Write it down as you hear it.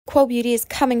Quo Beauty is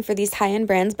coming for these high-end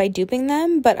brands by duping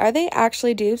them, but are they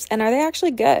actually dupes and are they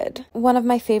actually good? One of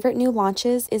my favorite new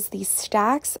launches is these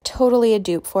stacks. Totally a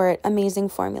dupe for it. Amazing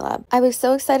formula. I was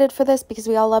so excited for this because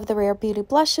we all love the Rare Beauty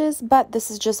blushes, but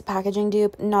this is just a packaging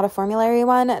dupe, not a formulary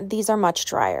one. These are much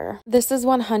drier. This is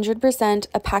 100%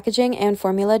 a packaging and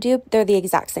formula dupe. They're the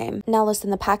exact same. Now listen,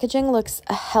 the packaging looks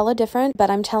a hella different, but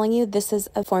I'm telling you, this is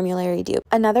a formulary dupe.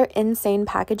 Another insane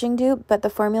packaging dupe, but the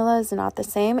formula is not the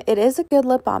same. It is a good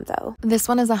lip balm though. This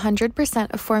one is 100%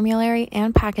 a formulary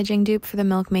and packaging dupe for the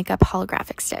Milk Makeup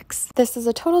holographic sticks. This is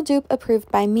a total dupe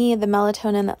approved by me, the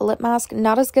Melatonin lip mask.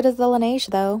 Not as good as the Laneige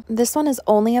though. This one is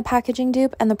only a packaging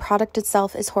dupe and the product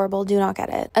itself is horrible. Do not get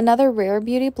it. Another Rare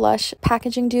Beauty blush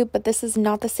packaging dupe, but this is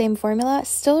not the same formula.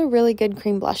 Still a really good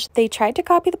cream blush. They tried to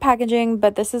copy the packaging,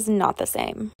 but this is not the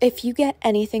same. If you get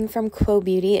anything from Quo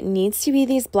Beauty, it needs to be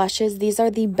these blushes. These are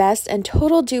the best and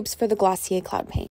total dupes for the Glossier Cloud Paint.